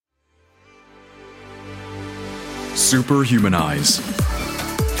Superhumanize.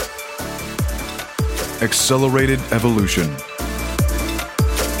 Accelerated evolution.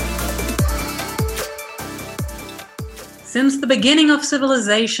 Since the beginning of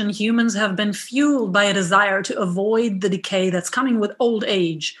civilization, humans have been fueled by a desire to avoid the decay that's coming with old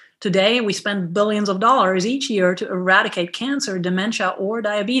age. Today, we spend billions of dollars each year to eradicate cancer, dementia, or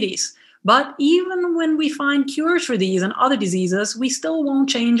diabetes. But even when we find cures for these and other diseases, we still won't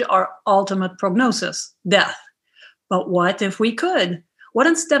change our ultimate prognosis, death. But what if we could? What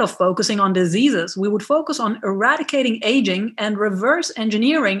instead of focusing on diseases, we would focus on eradicating aging and reverse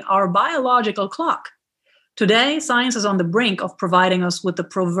engineering our biological clock? Today, science is on the brink of providing us with the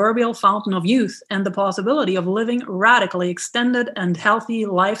proverbial fountain of youth and the possibility of living radically extended and healthy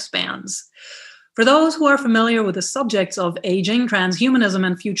lifespans. For those who are familiar with the subjects of aging, transhumanism,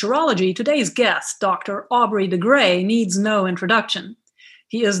 and futurology, today's guest, Dr. Aubrey de Grey, needs no introduction.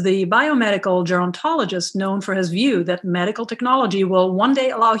 He is the biomedical gerontologist known for his view that medical technology will one day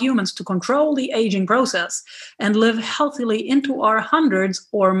allow humans to control the aging process and live healthily into our hundreds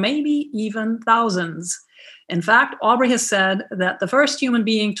or maybe even thousands. In fact, Aubrey has said that the first human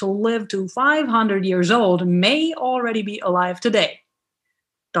being to live to 500 years old may already be alive today.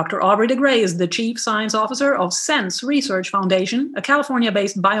 Dr. Aubrey de Grey is the Chief Science Officer of Sense Research Foundation, a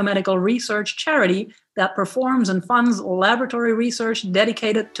California-based biomedical research charity that performs and funds laboratory research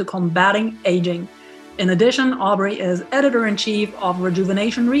dedicated to combating aging. In addition, Aubrey is editor-in-chief of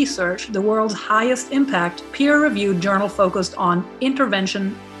Rejuvenation Research, the world's highest impact, peer-reviewed journal focused on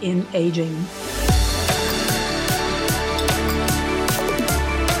intervention in aging.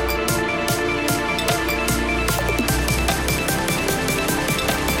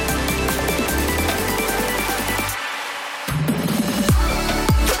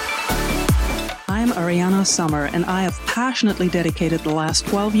 Ariana Summer, and I have passionately dedicated the last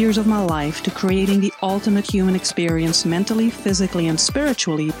 12 years of my life to creating the ultimate human experience mentally, physically, and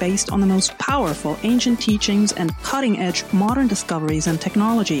spiritually based on the most powerful ancient teachings and cutting-edge modern discoveries and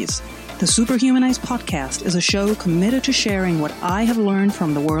technologies. The Superhumanize podcast is a show committed to sharing what I have learned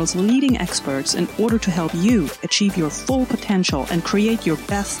from the world's leading experts in order to help you achieve your full potential and create your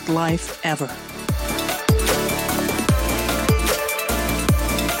best life ever.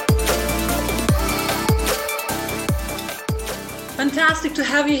 Fantastic to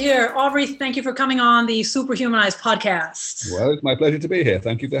have you here. Aubrey, thank you for coming on the Superhumanized podcast. Well, it's my pleasure to be here.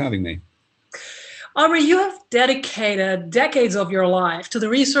 Thank you for having me. Aubrey, you have dedicated decades of your life to the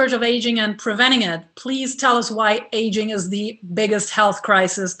research of aging and preventing it. Please tell us why aging is the biggest health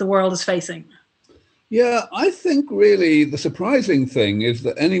crisis the world is facing. Yeah, I think really the surprising thing is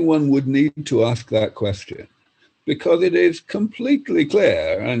that anyone would need to ask that question, because it is completely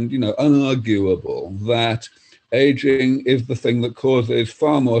clear and, unarguable that aging is the thing that causes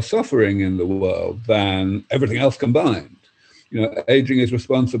far more suffering in the world than everything else combined. Aging is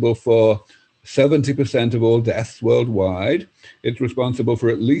responsible for 70% of all deaths worldwide. It's responsible for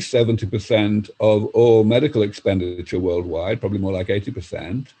at least 70% of all medical expenditure worldwide, probably more like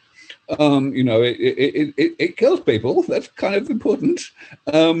 80%. It kills people. That's kind of important.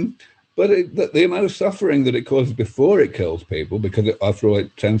 But the amount of suffering that it causes before it kills people, because after all,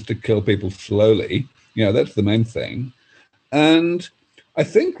 it tends to kill people slowly, that's the main thing. And I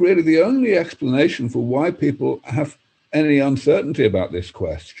think really the only explanation for why people have any uncertainty about this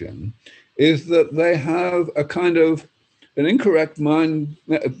question is that they have a kind of an incorrect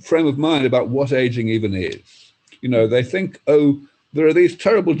frame of mind about what aging even is. They think, there are these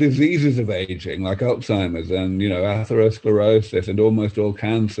terrible diseases of aging, like Alzheimer's and, atherosclerosis and almost all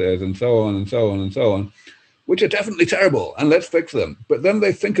cancers and so on and so on and so on, which are definitely terrible, and let's fix them. But then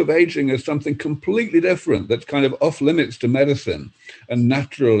they think of aging as something completely different that's kind of off limits to medicine and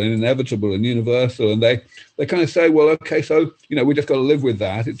natural and inevitable and universal. And they kind of say, well, okay, so, we just got to live with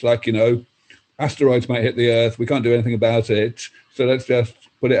that. It's like, asteroids might hit the Earth. We can't do anything about it. So let's just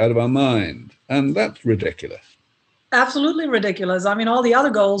put it out of our mind. And that's ridiculous. Absolutely ridiculous. I mean, all the other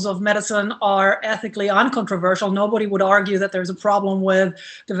goals of medicine are ethically uncontroversial. Nobody would argue that there's a problem with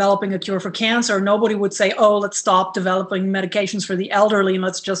developing a cure for cancer. Nobody would say, let's stop developing medications for the elderly and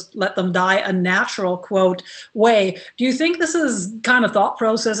let's just let them die a natural, quote, way. Do you think this is kind of thought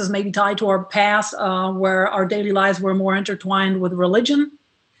process is maybe tied to our past, where our daily lives were more intertwined with religion?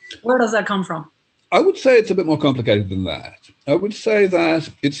 Where does that come from? I would say it's a bit more complicated than that. I would say that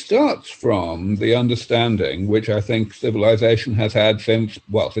it starts from the understanding, which I think civilization has had since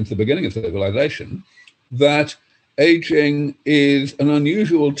the beginning of civilization, that aging is an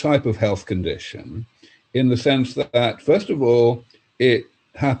unusual type of health condition in the sense that, first of all, it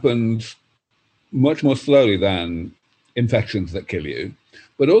happens much more slowly than infections that kill you.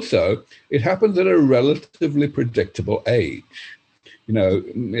 but also it happens at a relatively predictable age.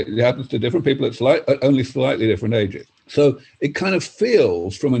 It happens to different people at only slightly different ages. So it kind of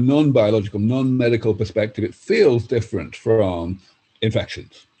feels, from a non-biological, non-medical perspective, it feels different from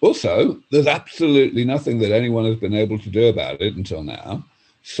infections. Also, there's absolutely nothing that anyone has been able to do about it until now.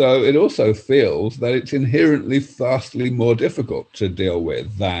 So it also feels that it's inherently vastly more difficult to deal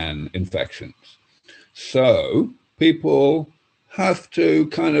with than infections. So people have to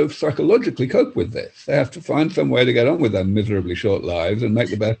kind of psychologically cope with this. They have to find some way to get on with their miserably short lives and make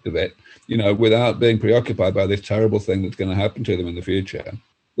the best of it, without being preoccupied by this terrible thing that's going to happen to them in the future.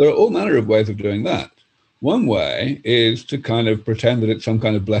 There are all manner of ways of doing that. One way is to kind of pretend that it's some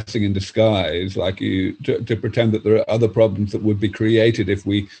kind of blessing in disguise, like to pretend that there are other problems that would be created if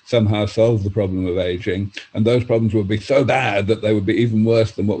we somehow solve the problem of aging, and those problems would be so bad that they would be even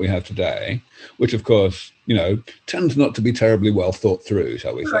worse than what we have today, which of course, tends not to be terribly well thought through,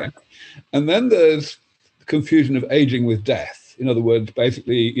 shall we say. And then there's the confusion of aging with death. In other words,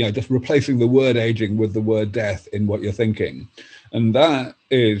 basically, just replacing the word aging with the word death in what you're thinking. And that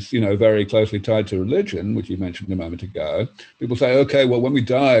is, very closely tied to religion, which you mentioned a moment ago. People say, okay, well, when we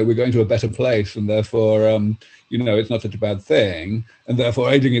die, we're going to a better place, and therefore, it's not such a bad thing. And therefore,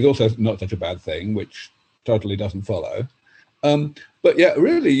 aging is also not such a bad thing, which totally doesn't follow. But yeah,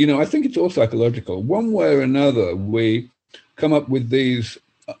 really, I think it's all psychological. One way or another, we come up with these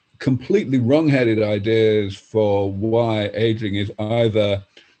completely wrong-headed ideas for why aging is either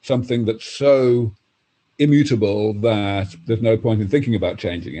something that's so immutable that there's no point in thinking about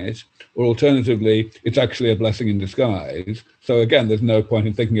changing it, or alternatively, it's actually a blessing in disguise. So again, there's no point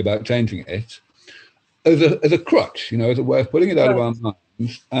in thinking about changing it as a crutch, as a way of putting it out of our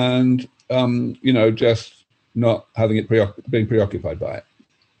minds and, just not having it being preoccupied by it.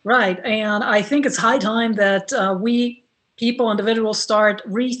 Right. And I think it's high time that we people, individuals, start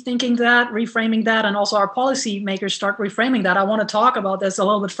rethinking that, reframing that, and also our policymakers start reframing that. I want to talk about this a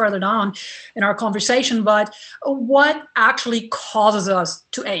little bit further down in our conversation, but what actually causes us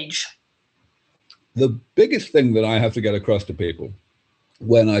to age? The biggest thing that I have to get across to people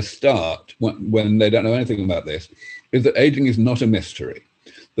when I start, when they don't know anything about this, is that aging is not a mystery.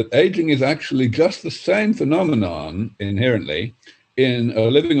 That aging is actually just the same phenomenon inherently in a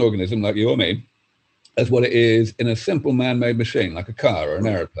living organism like you or me as what it is in a simple man-made machine like a car or an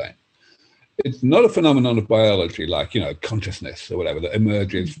aeroplane. It's not a phenomenon of biology like, consciousness or whatever that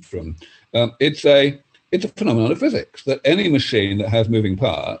emerges from. It's a phenomenon of physics, that any machine that has moving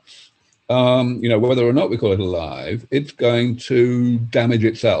parts, whether or not we call it alive, it's going to damage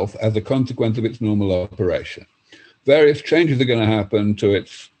itself as a consequence of its normal operation. Various changes are going to happen to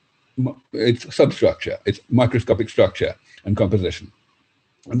its substructure, its microscopic structure and composition.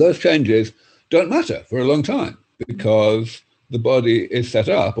 And those changes don't matter for a long time because the body is set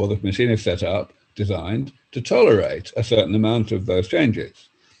up, or the machine is set up, designed to tolerate a certain amount of those changes.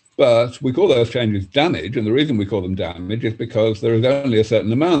 But we call those changes damage, and the reason we call them damage is because there is only a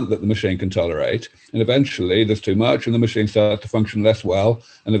certain amount that the machine can tolerate, and eventually there's too much and the machine starts to function less well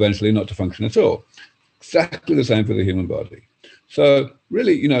and eventually not to function at all. Exactly the same for the human body. So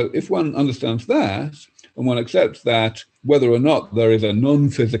really, if one understands that and one accepts that whether or not there is a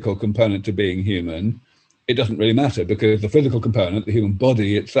non-physical component to being human, it doesn't really matter because the physical component, the human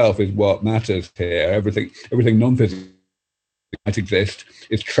body itself, is what matters here. Everything non-physical might exist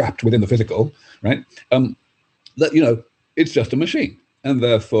is trapped within the physical, right? It's just a machine. And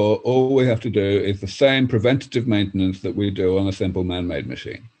therefore, all we have to do is the same preventative maintenance that we do on a simple man-made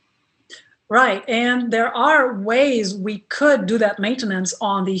machine. Right. And there are ways we could do that maintenance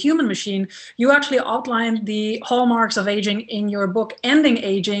on the human machine. You actually outlined the hallmarks of aging in your book, Ending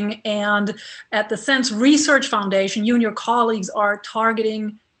Aging. And at the Sense Research Foundation, you and your colleagues are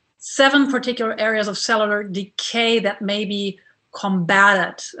targeting 7 particular areas of cellular decay that may be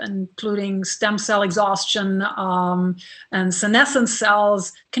combated, including stem cell exhaustion and senescent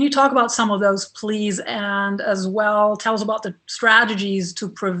cells. Can you talk about some of those, please? And as well, tell us about the strategies to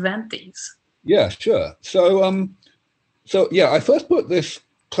prevent these. Yeah, sure. So I first put this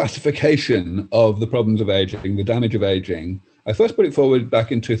classification of the problems of aging, the damage of aging. I first put it forward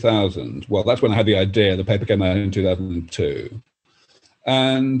back in 2000. Well, that's when I had the idea. The paper came out in 2002.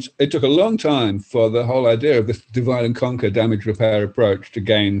 And it took a long time for the whole idea of this divide and conquer damage repair approach to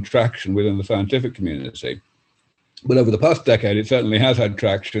gain traction within the scientific community. But over the past decade, it certainly has had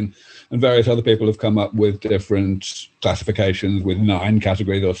traction, and various other people have come up with different classifications with 9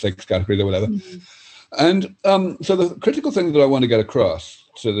 categories or 6 categories or whatever. Mm-hmm. And so the critical thing that I want to get across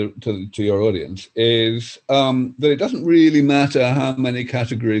to your audience is that it doesn't really matter how many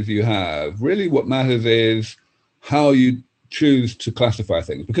categories you have. Really what matters is how you choose to classify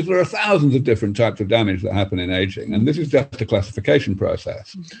things, because there are thousands of different types of damage that happen in aging, and this is just a classification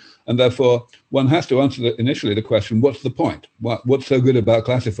process. And therefore, one has to answer initially the question, what's the point? What's so good about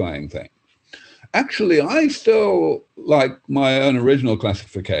classifying things? Actually, I still like my own original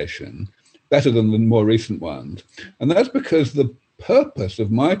classification better than the more recent ones. And that's because the purpose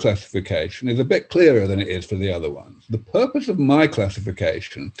of my classification is a bit clearer than it is for the other ones. The purpose of my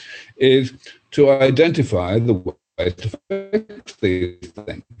classification is to identify the ways to fix these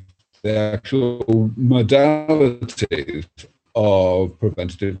things, the actual modalities of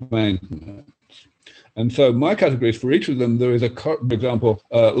preventative maintenance. And so my categories for each of them, there is for example,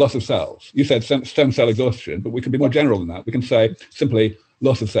 loss of cells. You said stem cell exhaustion, but we can be more general than that. We can say simply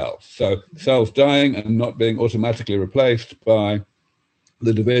loss of cells. So cells dying and not being automatically replaced by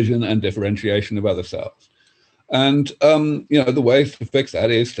the division and differentiation of other cells. And, the ways to fix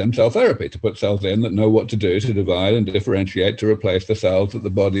that is stem cell therapy, to put cells in that know what to do to divide and differentiate to replace the cells that the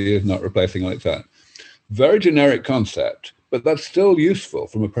body is not replacing on its own. Very generic concept, but that's still useful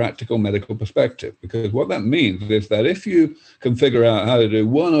from a practical medical perspective, because what that means is that if you can figure out how to do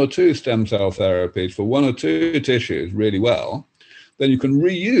one or two stem cell therapies for one or two tissues really well, then you can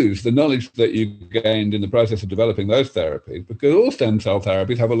reuse the knowledge that you gained in the process of developing those therapies, because all stem cell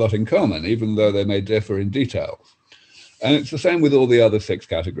therapies have a lot in common, even though they may differ in details. And it's the same with all the other 6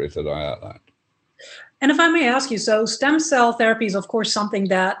 categories that I outlined. And if I may ask you, so stem cell therapy is, of course, something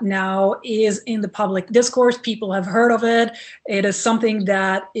that now is in the public discourse. People have heard of it. It is something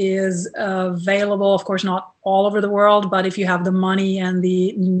that is available, of course, not all over the world, but if you have the money and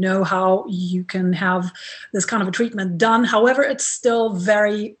the know-how, you can have this kind of a treatment done. However, it's still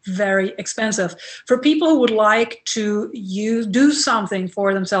very, very expensive. For people who would like to do something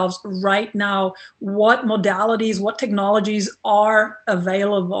for themselves right now, what modalities, what technologies are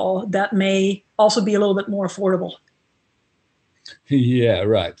available that may also be a little bit more affordable? Yeah,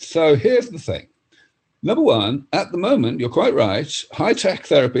 right. So here's the thing. Number one, at the moment, you're quite right, high-tech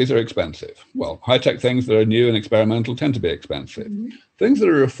therapies are expensive. Well, high-tech things that are new and experimental tend to be expensive. Mm-hmm. Things that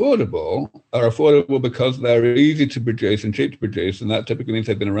are affordable because they're easy to produce and cheap to produce, and that typically means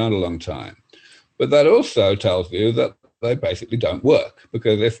they've been around a long time. But that also tells you that they basically don't work,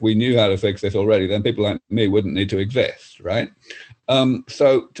 because if we knew how to fix this already, then people like me wouldn't need to exist, right?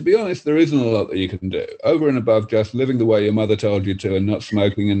 So to be honest, there isn't a lot that you can do over and above just living the way your mother told you to, and not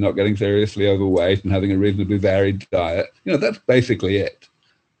smoking and not getting seriously overweight and having a reasonably varied diet. That's basically it.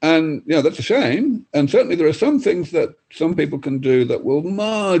 And, that's a shame. And certainly there are some things that some people can do that will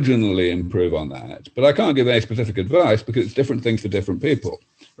marginally improve on that. But I can't give any specific advice because it's different things for different people,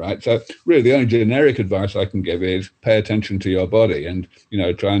 right? So really the only generic advice I can give is pay attention to your body and,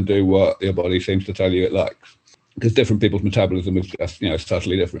 try and do what your body seems to tell you it likes. Because different people's metabolism is just,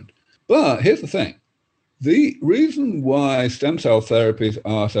 subtly different. But here's the thing. The reason why stem cell therapies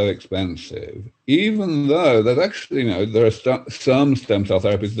are so expensive, even though there's actually, there are some stem cell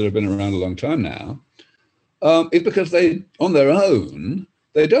therapies that have been around a long time now, is because they, on their own,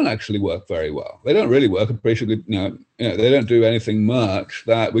 they don't actually work very well. They don't really work appreciably, they don't do anything much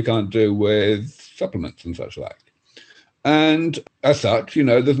that we can't do with supplements and such like. And as such,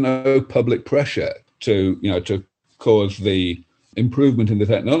 there's no public pressure to cause the improvement in the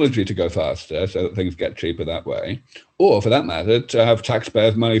technology to go faster so that things get cheaper that way, or for that matter, to have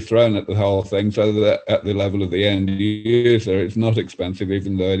taxpayers' money thrown at the whole thing so that at the level of the end user, it's not expensive,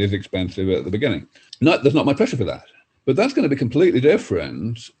 even though it is expensive at the beginning. There's not much pressure for that. But that's going to be completely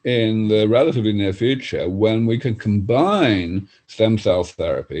different in the relatively near future when we can combine stem cell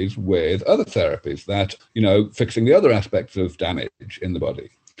therapies with other therapies that, fixing the other aspects of damage in the body.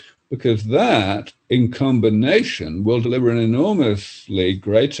 Because that, in combination, will deliver an enormously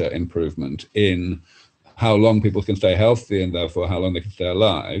greater improvement in how long people can stay healthy and therefore how long they can stay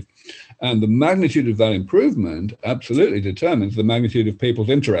alive. And the magnitude of that improvement absolutely determines the magnitude of people's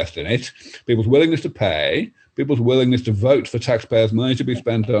interest in it, people's willingness to pay, people's willingness to vote for taxpayers' money to be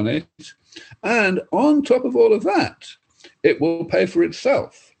spent on it. And on top of all of that, it will pay for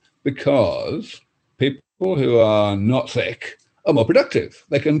itself because people who are not sick are more productive.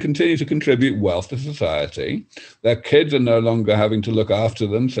 They can continue to contribute wealth to society. Their kids are no longer having to look after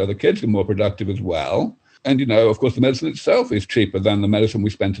them, so the kids are more productive as well. And, of course, the medicine itself is cheaper than the medicine we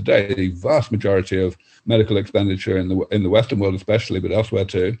spend today. The vast majority of medical expenditure in the Western world especially, but elsewhere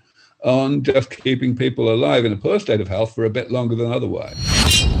too, on just keeping people alive in a poor state of health for a bit longer than otherwise.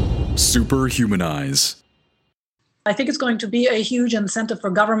 Superhumanize. I think it's going to be a huge incentive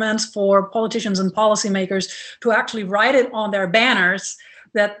for governments, for politicians and policymakers to actually write it on their banners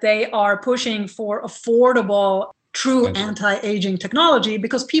that they are pushing for affordable, true anti-aging technology,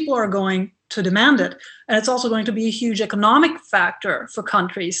 because people are going to demand it. And it's also going to be a huge economic factor for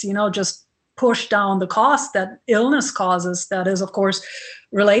countries, just push down the cost that illness causes that is, of course,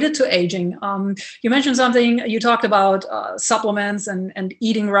 related to aging. You mentioned something, you talked about supplements and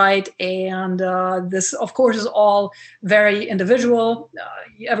eating right. And this, of course, is all very individual.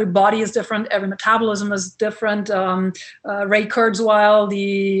 Every body is different. Every metabolism is different. Ray Kurzweil,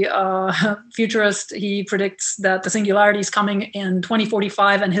 the futurist, he predicts that the singularity is coming in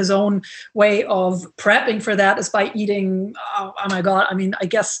 2045. And his own way of prepping for that is by eating, oh my God,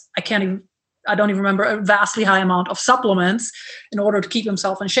 I don't even remember, a vastly high amount of supplements in order to keep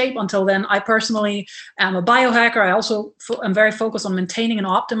himself in shape. Until then, I personally am a biohacker. I also am very focused on maintaining and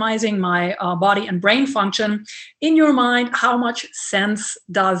optimizing my body and brain function. In your mind, how much sense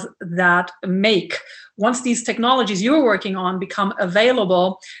does that make? Once these technologies you're working on become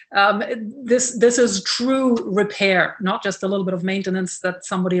available, this is true repair, not just a little bit of maintenance that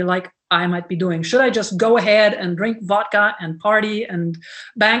somebody like I might be doing. Should I just go ahead and drink vodka and party and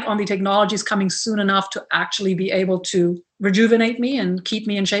bank on the technologies coming soon enough to actually be able to rejuvenate me and keep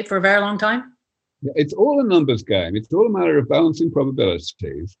me in shape for a very long time? It's all a numbers game. It's all a matter of balancing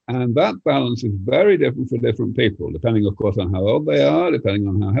probabilities. And that balance is very different for different people, depending, of course, on how old they are, depending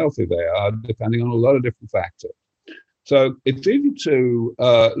on how healthy they are, depending on a lot of different factors. So it's easy to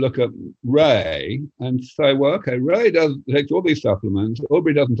look at Ray and say, well, okay, Ray takes all these supplements,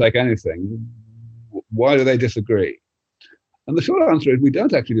 Aubrey doesn't take anything. Why do they disagree? And the short answer is we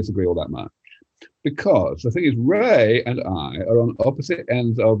don't actually disagree all that much. Because the thing is, Ray and I are on opposite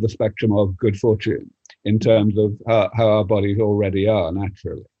ends of the spectrum of good fortune in terms of how our bodies already are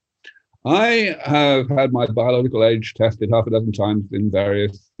naturally. I have had my biological age tested half a dozen times in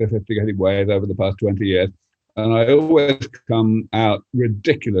various sophisticated ways over the past 20 years, and I always come out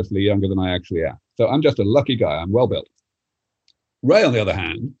ridiculously younger than I actually am. So I'm just a lucky guy. I'm well built. Ray, on the other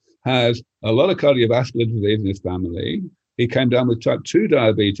hand, has a lot of cardiovascular disease in his family. He came down with type 2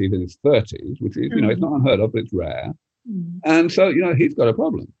 diabetes in his 30s, which is, it's not unheard of, but it's rare. And so, he's got a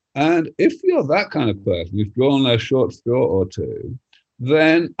problem. And if you're that kind of person who's drawn a short straw or two,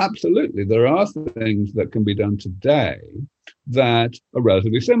 then absolutely there are things that can be done today that are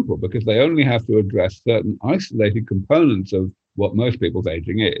relatively simple because they only have to address certain isolated components of what most people's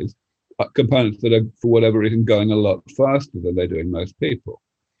aging is, components that are, for whatever reason, going a lot faster than they're doing most people.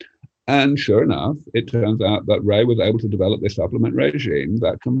 And sure enough, it turns out that Ray was able to develop this supplement regime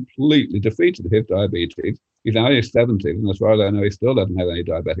that completely defeated his diabetes. He's now in his 70s, and as far as I know, he still doesn't have any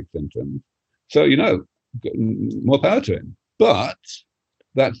diabetic symptoms. So, more power to him. But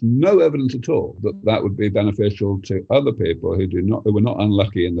that's no evidence at all that that would be beneficial to other people who were not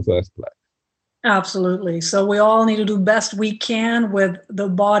unlucky in the first place. Absolutely. So we all need to do best we can with the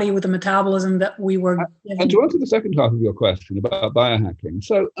body, with the metabolism that we were given. And to answer the second half of your question about biohacking,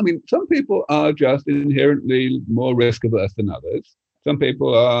 so, some people are just inherently more risk averse than others. Some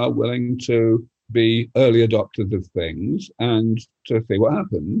people are willing to be early adopters of things and to see what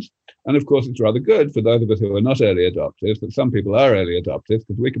happens. And of course, it's rather good for those of us who are not early adopters that some people are early adopters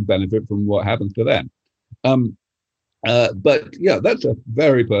because we can benefit from what happens to them. But yeah, that's a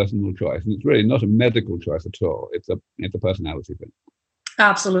very personal choice, and it's really not a medical choice at all. It's a personality thing.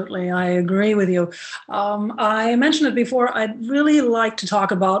 Absolutely, I agree with you. I mentioned it before. I'd really like to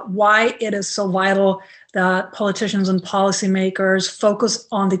talk about why it is so vital that politicians and policymakers focus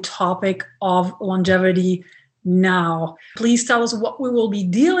on the topic of longevity now. Please tell us what we will be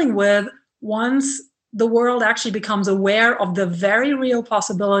dealing with once the world actually becomes aware of the very real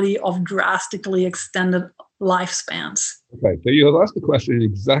possibility of drastically extended lifespans. Okay, so you have asked the question in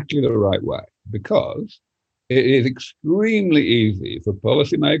exactly the right way, because it is extremely easy for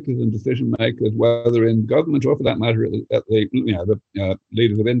policymakers and decision makers, whether in government or for that matter at the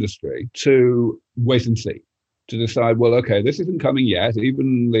leaders of industry, to wait and see, to decide, well, okay, this isn't coming yet.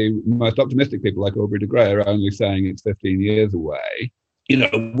 Even the most optimistic people like Aubrey de Grey are only saying it's 15 years away.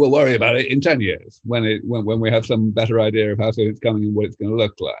 We'll worry about it in 10 years when we have some better idea of how soon it's coming and what it's going to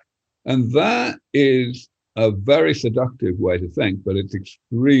look like. And that is a very seductive way to think, but it's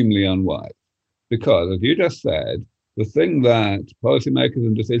extremely unwise. Because, as you just said, the thing that policymakers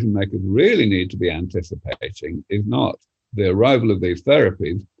and decision makers really need to be anticipating is not the arrival of these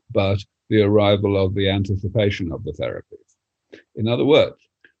therapies, but the arrival of the anticipation of the therapies. In other words,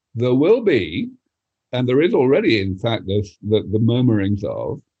 there will be, and there is already, in fact, the murmurings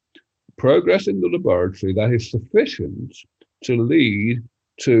of progress in the laboratory that is sufficient to lead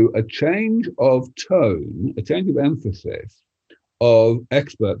to a change of tone, a change of emphasis of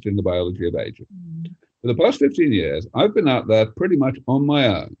experts in the biology of aging. For the past 15 years, I've been out there pretty much on my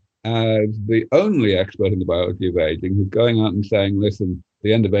own as the only expert in the biology of aging who's going out and saying, listen,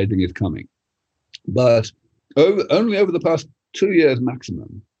 the end of aging is coming. But only over the past 2 years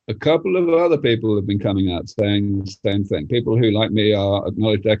maximum, a couple of other people have been coming out saying the same thing. People who, like me, are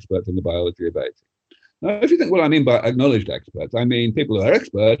acknowledged experts in the biology of aging. Now, if you think what I mean by acknowledged experts, I mean people who are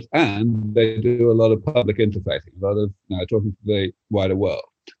experts and they do a lot of public interfacing, a lot of talking to the wider world.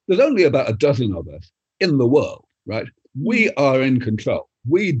 There's only about a dozen of us in the world, right? We are in control.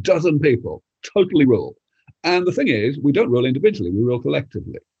 We dozen people totally rule. And the thing is, we don't rule individually, we rule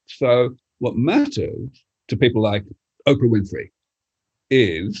collectively. So what matters to people like Oprah Winfrey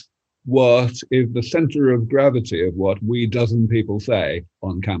is what is the center of gravity of what we dozen people say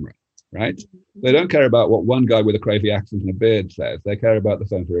on camera, right? They don't care about what one guy with a crazy accent and a beard says. They care about the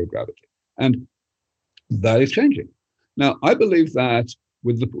center of gravity. And that is changing. Now, I believe that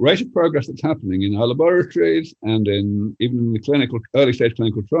with the rate of progress that's happening in our laboratories and even in the early stage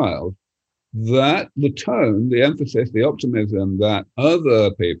clinical trials, that the tone, the emphasis, the optimism that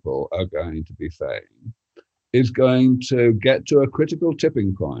other people are going to be saying is going to get to a critical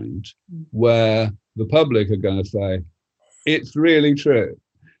tipping point where the public are going to say, it's really true,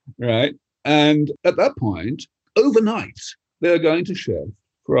 right? And at that point, overnight, they're going to shift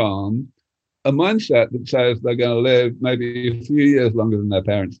from a mindset that says they're going to live maybe a few years longer than their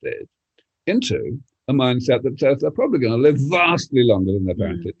parents did into a mindset that says they're probably going to live vastly longer than their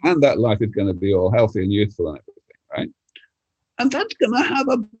parents did. And that life is going to be all healthy and youthful and everything, right? And that's going to have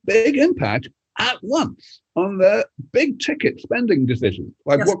a big impact at once on their big ticket spending decisions,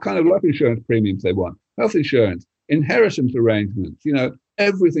 like what kind of life insurance premiums they want, health insurance, inheritance arrangements,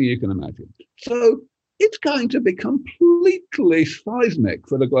 everything you can imagine. So it's going to be completely seismic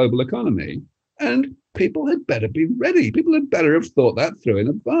for the global economy. And people had better be ready. People had better have thought that through in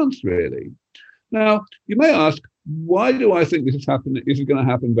advance, really. Now, you may ask, why do I think this is happening? Is it going to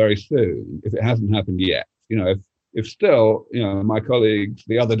happen very soon if it hasn't happened yet? If still, my colleagues,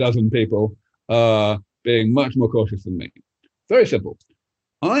 the other dozen people, are being much more cautious than me. Very simple.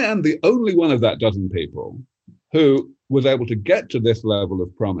 I am the only one of that dozen people who was able to get to this level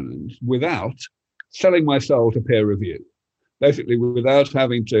of prominence without selling my soul to peer review. Basically, without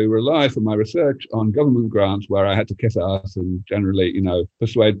having to rely for my research on government grants where I had to kiss ass and generally,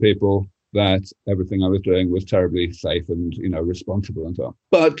 persuade people that everything I was doing was terribly safe and, responsible and so on.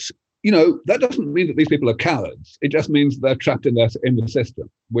 But, that doesn't mean that these people are cowards. It just means they're trapped in the system,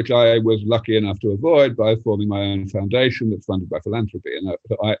 which I was lucky enough to avoid by forming my own foundation that's funded by philanthropy. And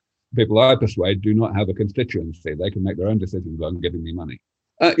people I persuade do not have a constituency. They can make their own decisions on giving me money.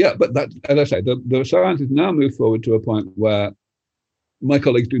 But that, as I say, the science has now moved forward to a point where my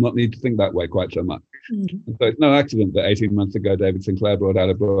colleagues do not need to think that way quite so much. Mm-hmm. And so it's no accident that 18 months ago, David Sinclair brought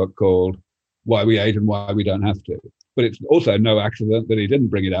out a book called Why We Age and Why We Don't Have to. But it's also no accident that he didn't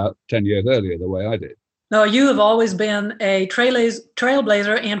bring it out 10 years earlier the way I did. No, you have always been a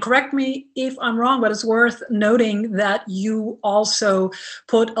trailblazer, and correct me if I'm wrong, but it's worth noting that you also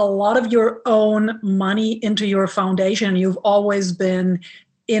put a lot of your own money into your foundation. You've always been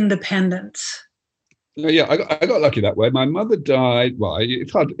independent. Yeah, I got lucky that way. My mother died. Well,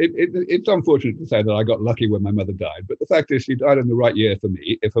 it's hard. It's unfortunate to say that I got lucky when my mother died, but the fact is, she died in the right year for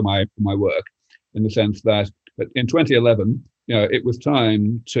me, for my work, in the sense that in 2011, it was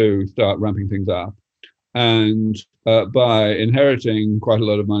time to start ramping things up. And by inheriting quite a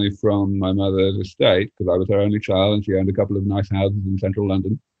lot of money from my mother's estate, because I was her only child and she owned a couple of nice houses in central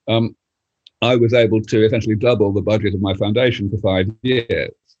London, I was able to essentially double the budget of my foundation for 5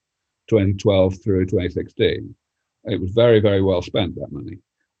 years, 2012 through 2016. It was very, very well spent, that money.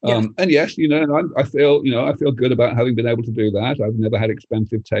 Yeah. And yes, I feel good about having been able to do that. I've never had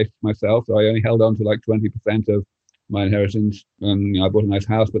expensive tastes myself, so I only held on to like 20% of my inheritance. And I bought a nice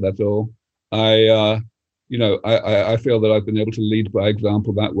house, but that's all. I feel that I've been able to lead by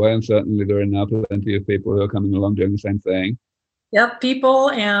example that way, and certainly there are now plenty of people who are coming along doing the same thing. Yep, people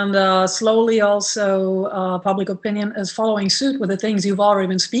and slowly also public opinion is following suit with the things you've already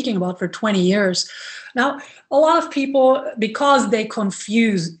been speaking about for 20 years. Now, a lot of people, because they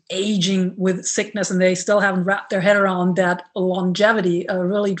confuse aging with sickness and they still haven't wrapped their head around that longevity, a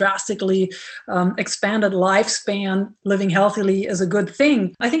really drastically expanded lifespan, living healthily is a good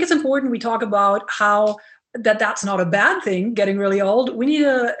thing. I think it's important we talk about how that's not a bad thing, getting really old. We need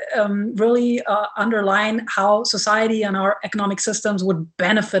to really underline how society and our economic systems would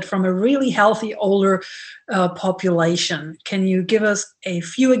benefit from a really healthy older population. Can you give us a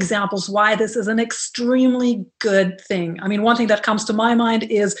few examples why this is an extremely good thing? I mean, one thing that comes to my mind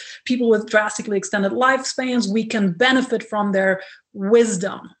is people with drastically extended lifespans, we can benefit from their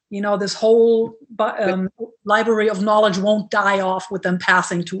wisdom. This whole library of knowledge won't die off with them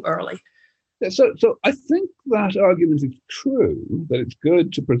passing too early. So I think that argument is true, that it's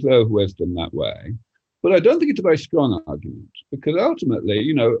good to preserve wisdom that way. But I don't think it's a very strong argument, because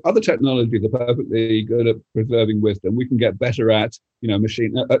ultimately, other technologies are perfectly good at preserving wisdom. We can get better at,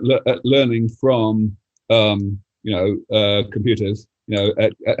 at learning from, computers,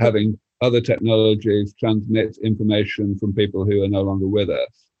 at having other technologies transmit information from people who are no longer with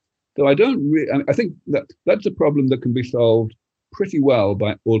us. So I think that's a problem that can be solved pretty well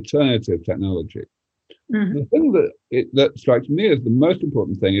by alternative technology. Mm-hmm. The thing that strikes me as the most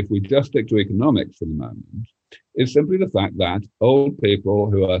important thing, if we just stick to economics for the moment, is simply the fact that old people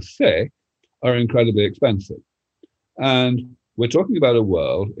who are sick are incredibly expensive. And we're talking about a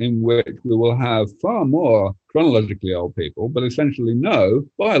world in which we will have far more chronologically old people, but essentially no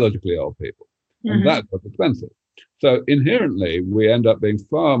biologically old people. Mm-hmm. And that's what's expensive. So inherently, we end up being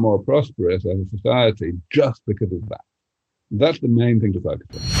far more prosperous as a society just because of that. That's the main thing to focus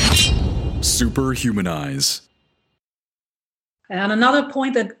on. Superhumanize. And another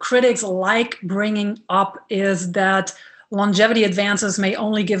point that critics like bringing up is that longevity advances may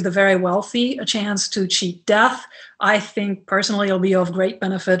only give the very wealthy a chance to cheat death. I think personally it'll be of great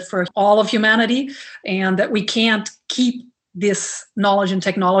benefit for all of humanity, and that we can't keep this knowledge and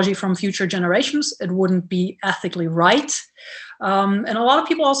technology from future generations. It wouldn't be ethically right. And a lot of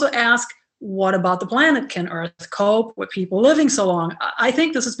people also ask, what about the planet? Can Earth cope with people living so long? I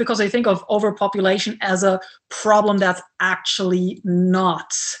think this is because they think of overpopulation as a problem that's actually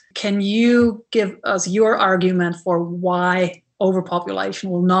not. Can you give us your argument for why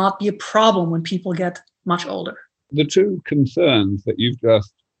overpopulation will not be a problem when people get much older? The two concerns that you've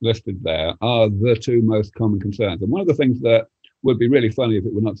just listed there are the two most common concerns. And one of the things that would be really funny if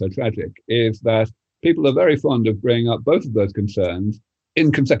it were not so tragic is that people are very fond of bringing up both of those concerns in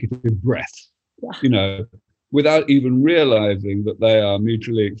consecutive breaths, without even realizing that they are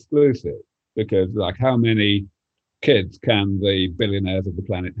mutually exclusive. Because, like, how many kids can the billionaires of the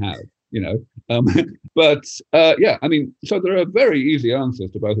planet have? So there are very easy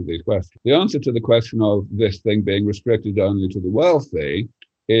answers to both of these questions. The answer to the question of this thing being restricted only to the wealthy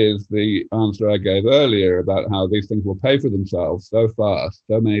is the answer I gave earlier about how these things will pay for themselves so fast,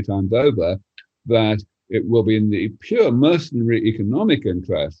 so many times over, that it will be in the pure mercenary economic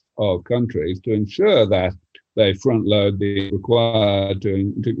interest of countries to ensure that they front load the required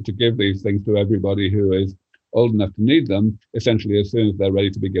to give these things to everybody who is old enough to need them, essentially as soon as they're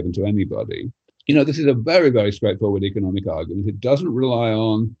ready to be given to anybody. This is a very, very straightforward economic argument. It doesn't rely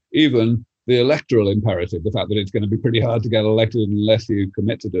on even the electoral imperative, the fact that it's going to be pretty hard to get elected unless you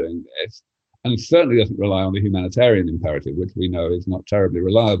commit to doing this. And it certainly doesn't rely on the humanitarian imperative, which we know is not terribly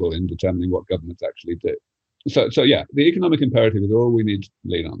reliable in determining what governments actually do. So the economic imperative is all we need to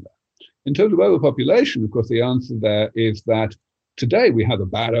lean on there. In terms of overpopulation, of course, the answer there is that today we have a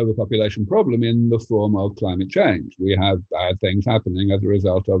bad overpopulation problem in the form of climate change. We have bad things happening as a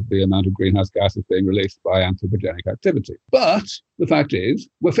result of the amount of greenhouse gases being released by anthropogenic activity. But the fact is,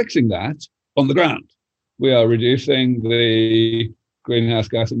 we're fixing that on the ground. We are reducing the greenhouse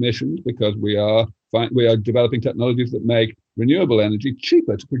gas emissions because we are developing technologies that make renewable energy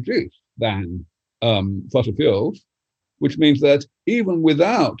cheaper to produce than fossil fuels, which means that even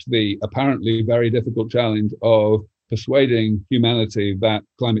without the apparently very difficult challenge of persuading humanity that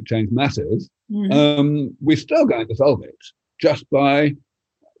climate change matters, we're still going to solve it just by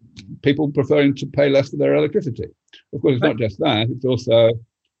people preferring to pay less for their electricity. Of course, it's not just that, it's also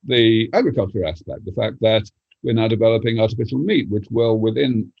the agriculture aspect, the fact that we're now developing artificial meat, which will,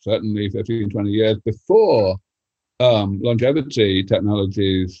 within certainly 15, 20 years, before longevity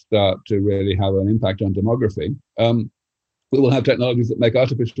technologies start to really have an impact on demography, we will have technologies that make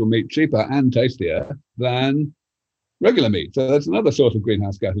artificial meat cheaper and tastier than regular meat. So that's another source of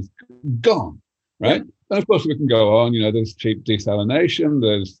greenhouse gases gone, right? And of course, we can go on, there's cheap desalination,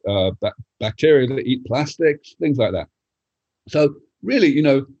 there's bacteria that eat plastics, things like that. So really,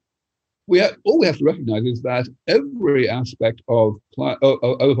 all we have to recognize is that every aspect of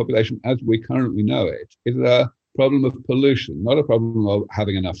overpopulation as we currently know it is a problem of pollution, not a problem of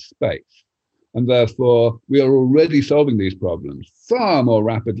having enough space. And therefore, we are already solving these problems far more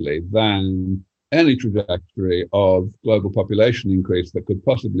rapidly than any trajectory of global population increase that could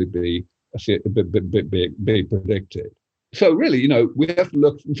possibly be predicted. So really, we have to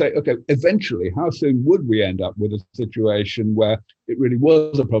look and say, okay, eventually, how soon would we end up with a situation where it really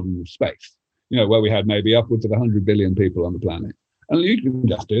was a problem of space, where we had maybe upwards of 100 billion people on the planet? And you can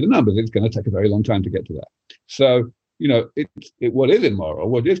just do the numbers. It's going to take a very long time to get to that. So, what is immoral,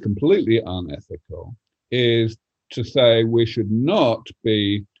 what is completely unethical, is to say we should not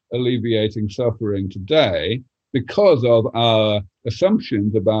be alleviating suffering today because of our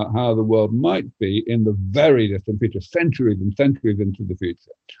assumptions about how the world might be in the very distant future, centuries and centuries into the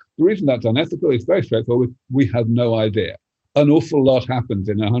future. The reason that's unethical is very straightforward. We have no idea. An awful lot happens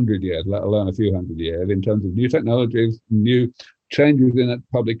in 100 years, let alone a few hundred years, in terms of new technologies, new changes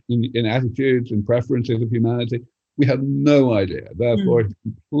in attitudes and preferences of humanity. We have no idea. Therefore, it's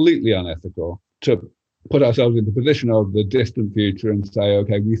completely unethical to put ourselves in the position of the distant future and say,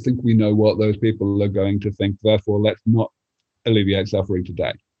 okay, we think we know what those people are going to think, therefore let's not alleviate suffering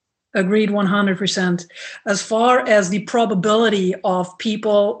today. Agreed 100%. As far as the probability of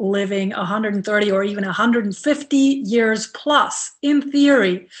people living 130 or even 150 years plus, in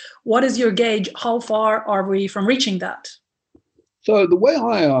theory, what is your gauge? How far are we from reaching that? So the way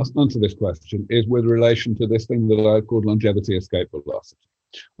I answer this question is with relation to this thing that I called longevity escape velocity,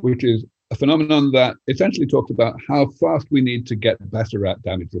 which is a phenomenon that essentially talks about how fast we need to get better at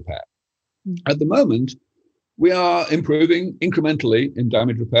damage repair. At the moment, we are improving incrementally in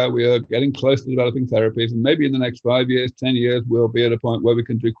damage repair. We are getting close to developing therapies, and maybe in the next 5 years, 10 years, we'll be at a point where we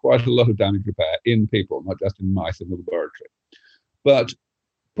can do quite a lot of damage repair in people, not just in mice in the laboratory. But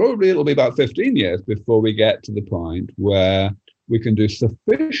probably it'll be about 15 years before we get to the point where we can do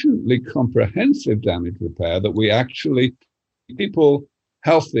sufficiently comprehensive damage repair that we actually keep people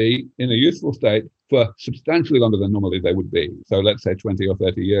healthy in a useful state for substantially longer than normally they would be. So let's say 20 or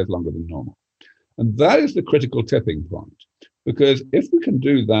 30 years longer than normal. And that is the critical tipping point, because if we can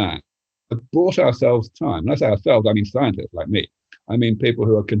do that, we've bought ourselves time. When I say ourselves, I mean scientists like me. I mean people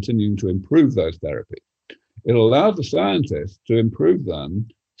who are continuing to improve those therapies. It allows the scientists to improve them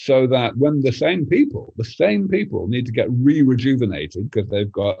so that when the same people need to get re-rejuvenated because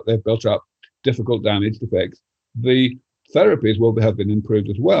they've built up difficult damage to fix, the therapies will have been improved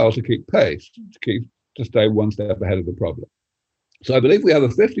as well to keep pace, to stay one step ahead of the problem. So I believe we have a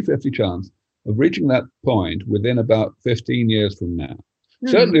 50-50 chance of reaching that point within about 15 years from now.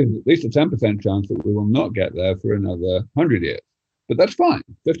 Certainly at least a 10% chance that we will not get there for another 100 years. But that's fine.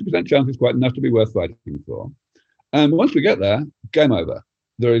 50% chance is quite enough to be worth fighting for. And once we get there, game over.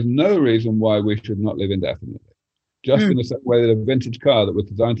 There is no reason why we should not live indefinitely. Just in the same way that a vintage car that was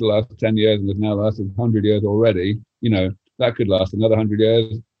designed to last 10 years and has now lasted 100 years already, that could last another 100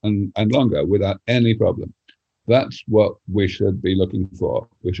 years and longer without any problem. That's what we should be looking for.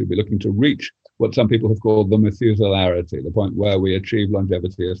 We should be looking to reach what some people have called the Methuselahity, the point where we achieve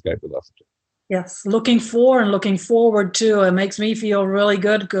longevity escape velocity. Yes, looking forward too. It makes me feel really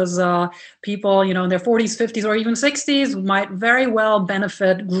good because people, in their 40s, 50s, or even 60s might very well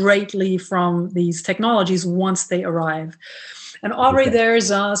benefit greatly from these technologies once they arrive. And Aubrey, there's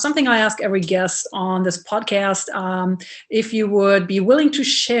something I ask every guest on this podcast. If you would be willing to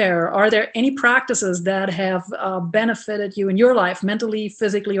share, are there any practices that have benefited you in your life, mentally,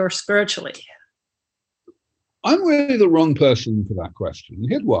 physically, or spiritually? I'm really the wrong person for that question.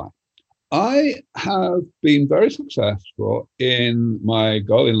 Here's why. I have been very successful in my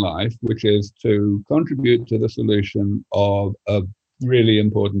goal in life, which is to contribute to the solution of a really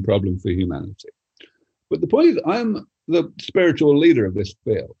important problem for humanity. But the point is, I'm the spiritual leader of this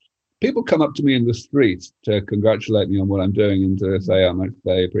field. People come up to me in the streets to congratulate me on what I'm doing and to say how much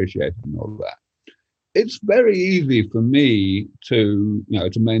they appreciate it and all that. It's very easy for me to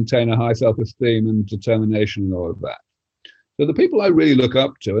maintain a high self-esteem and determination and all of that. So the people I really look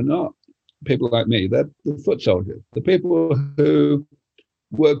up to are not people like me. They're the foot soldiers, the people who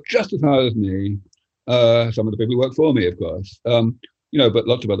work just as hard as me. Some of the people who work for me, of course, but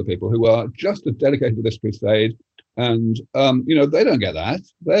lots of other people who are just as dedicated to this crusade. And, they don't get that.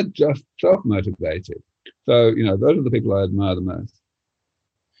 They're just self-motivated. So, those are the people I admire the most.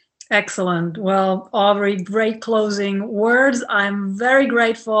 Excellent. Well, Aubrey, great closing words. I'm very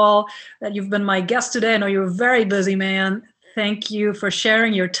grateful that you've been my guest today. I know you're a very busy man. Thank you for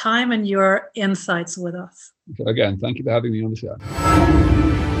sharing your time and your insights with us. So again, thank you for having me on the show.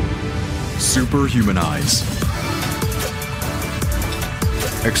 Superhumanize.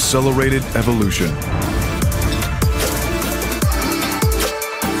 Accelerated evolution.